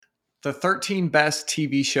The 13 best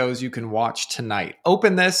TV shows you can watch tonight.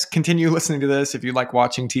 Open this, continue listening to this if you like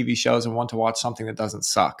watching TV shows and want to watch something that doesn't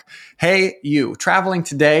suck. Hey, you, traveling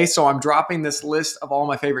today, so I'm dropping this list of all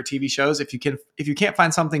my favorite TV shows. If you can't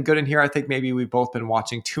find something good in here, I think maybe we've both been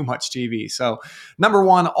watching too much TV. So, number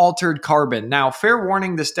 1, Altered Carbon. Now, fair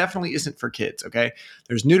warning, this definitely isn't for kids, okay?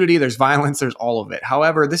 There's nudity, there's violence, there's all of it.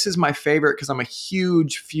 However, this is my favorite because I'm a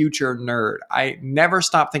huge future nerd. I never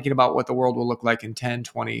stop thinking about what the world will look like in 10,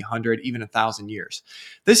 20, 100, even 1,000 years.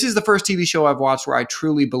 This is the first TV show I've watched where I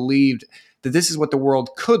truly believed that this is what the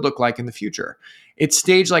world could look like in the future. It's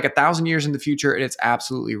staged like 1,000 years in the future, and it's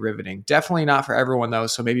absolutely riveting. Definitely not for everyone, though,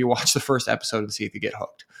 so maybe watch the first episode and see if you get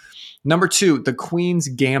hooked. Number 2, The Queen's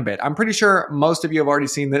Gambit. I'm pretty sure most of you have already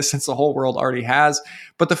seen this since the whole world already has,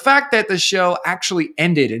 but the fact that the show actually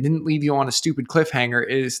ended and didn't leave you on a stupid cliffhanger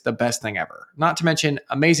is the best thing ever. Not to mention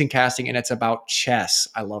amazing casting, and it's about chess.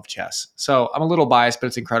 I love chess. So I'm a little biased, but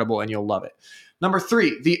it's incredible and you'll love it. Number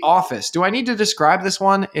 3, The Office. Do I need to describe this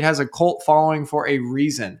one? It has a cult following for a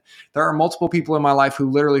reason. There are multiple people in my life who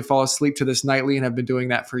literally fall asleep to this nightly and have been doing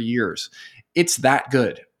that for years. It's that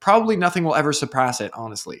good. Probably nothing will ever surpass it,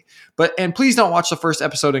 honestly. And please don't watch the first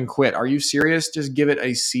episode and quit. Are you serious? Just give it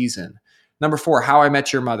a season. Number 4, How I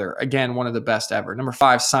Met Your Mother. Again, one of the best ever. Number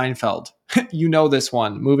 5, Seinfeld. You know this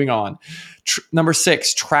one. Moving on. Number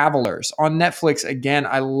 6, Travelers. On Netflix, again,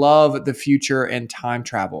 I love the future and time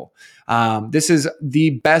travel. This is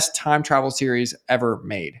the best time travel series ever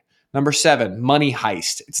made. Number 7, Money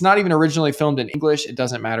Heist. It's not even originally filmed in English. It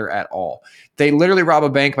doesn't matter at all. They literally rob a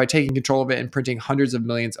bank by taking control of it and printing hundreds of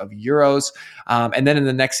millions of euros. And then in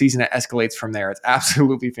the next season, it escalates from there. It's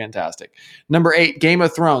absolutely fantastic. Number 8, Game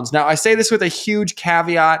of Thrones. Now, I say this with a huge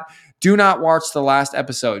caveat. Do not watch the last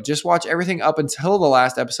episode. Just watch everything up until the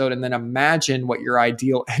last episode and then imagine what your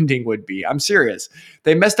ideal ending would be. I'm serious.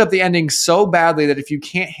 They messed up the ending so badly that if you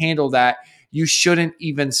can't handle that, you shouldn't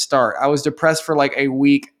even start. I was depressed for like a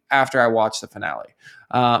week after I watched the finale.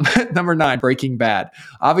 Number 9, Breaking Bad.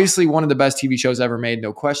 Obviously one of the best TV shows ever made,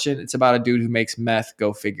 no question. It's about a dude who makes meth,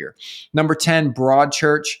 go figure. Number 10,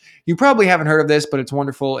 Broadchurch. You probably haven't heard of this, but it's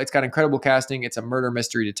wonderful. It's got incredible casting. It's a murder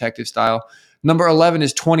mystery detective style. Number 11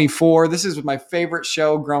 is 24. This is my favorite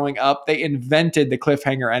show growing up. They invented the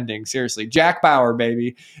cliffhanger ending. Seriously, Jack Bauer,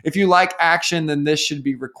 baby. If you like action, then this should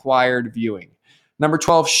be required viewing. Number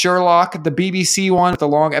 12, Sherlock, the BBC one with the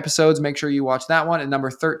long episodes. Make sure you watch that one. And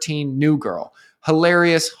number 13, New Girl.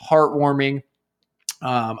 Hilarious, heartwarming.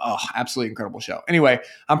 Absolutely incredible show. Anyway,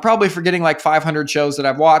 I'm probably forgetting like 500 shows that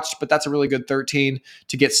I've watched, but that's a really good 13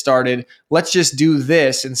 to get started. Let's just do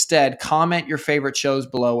this instead. Comment your favorite shows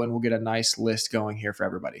below and we'll get a nice list going here for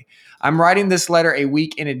everybody. I'm writing this letter a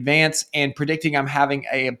week in advance and predicting I'm having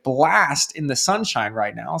a blast in the sunshine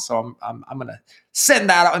right now. So I'm going to send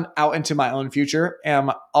that out into my own future.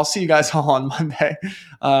 And I'll see you guys all on Monday.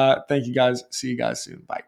 Thank you guys. See you guys soon. Bye.